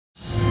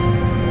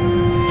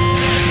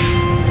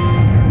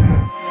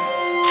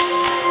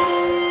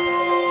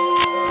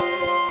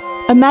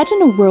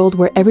Imagine a world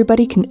where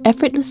everybody can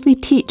effortlessly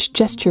teach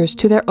gestures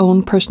to their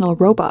own personal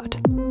robot.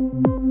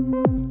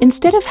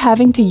 Instead of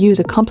having to use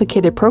a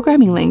complicated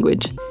programming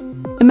language,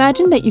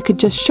 imagine that you could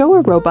just show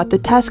a robot the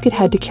task it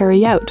had to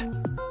carry out.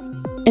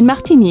 In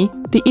Martigny,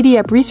 the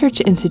EDIAP Research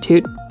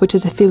Institute, which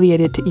is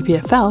affiliated to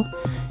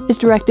EPFL, is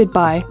directed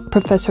by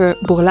Professor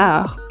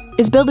Bourlard,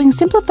 is building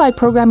simplified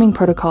programming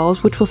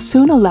protocols which will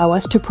soon allow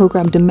us to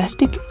program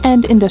domestic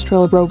and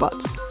industrial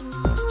robots.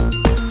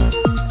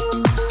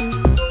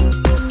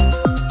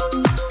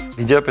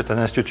 EDIAP est un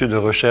institut de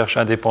recherche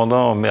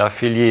indépendant mais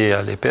affilié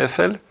à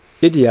l'EPFL.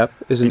 EDIAP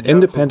is an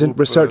independent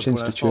research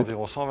institute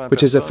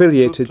which is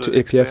affiliated to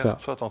EPFL.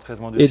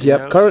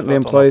 EDIAP currently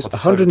employs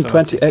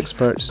 120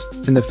 experts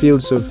in the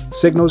fields of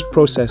signals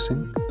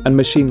processing and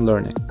machine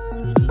learning.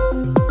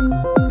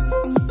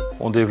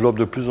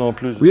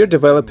 We are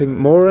developing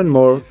more and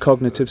more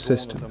cognitive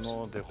systems.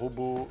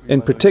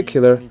 In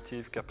particular,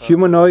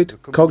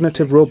 humanoid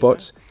cognitive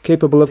robots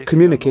capable of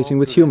communicating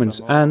with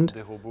humans and,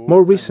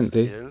 more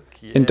recently,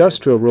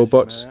 industrial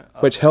robots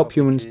which help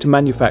humans to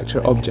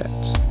manufacture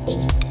objects.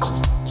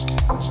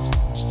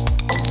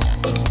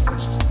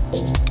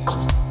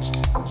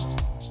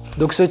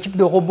 Donc ce type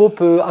de robot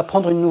peut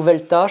apprendre une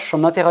nouvelle tâche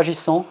en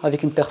interagissant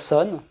avec une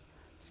personne.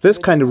 This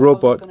kind of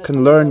robot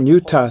can learn new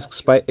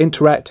tasks by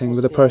interacting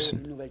with a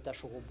person.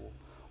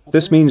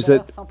 This means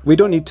that we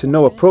don't need to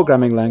know a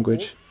programming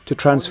language to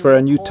transfer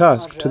a new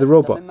task to the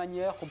robot.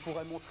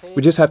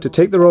 We just have to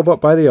take the robot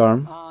by the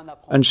arm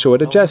and show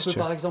it a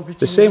gesture,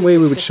 the same way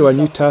we would show a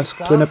new task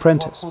to an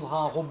apprentice.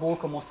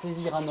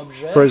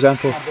 For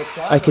example,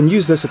 I can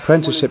use this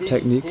apprenticeship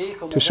technique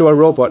to show a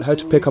robot how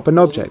to pick up an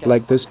object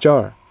like this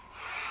jar,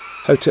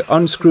 how to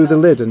unscrew the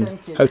lid and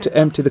how to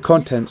empty the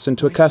contents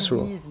into a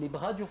casserole.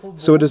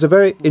 So it is a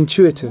very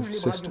intuitive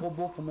system.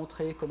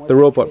 The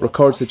robot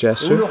records the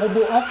gesture.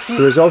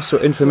 There is also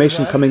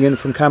information coming in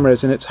from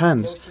cameras in its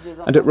hands,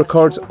 and it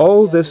records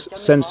all this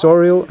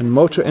sensorial and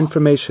motor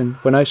information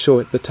when I show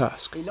it the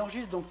task.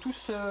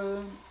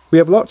 We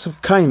have lots of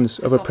kinds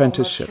of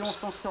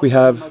apprenticeships. We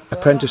have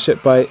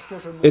apprenticeship by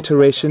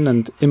iteration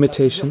and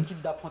imitation,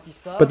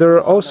 but there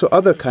are also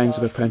other kinds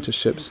of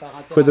apprenticeships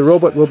where the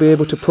robot will be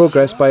able to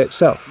progress by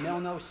itself,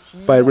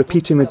 by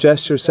repeating the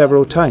gesture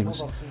several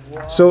times.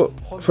 So,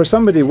 for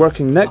somebody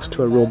working next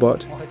to a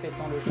robot,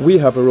 we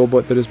have a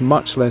robot that is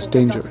much less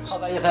dangerous.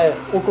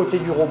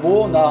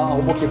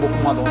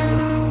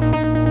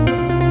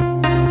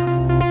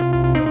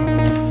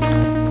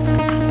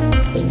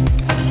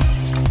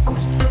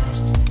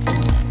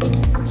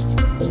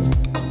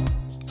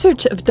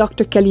 Research of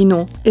Dr.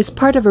 Calinon is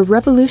part of a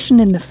revolution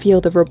in the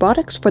field of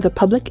robotics for the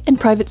public and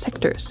private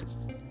sectors.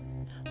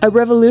 A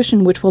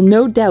revolution which will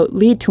no doubt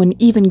lead to an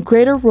even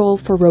greater role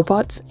for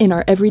robots in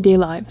our everyday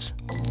lives.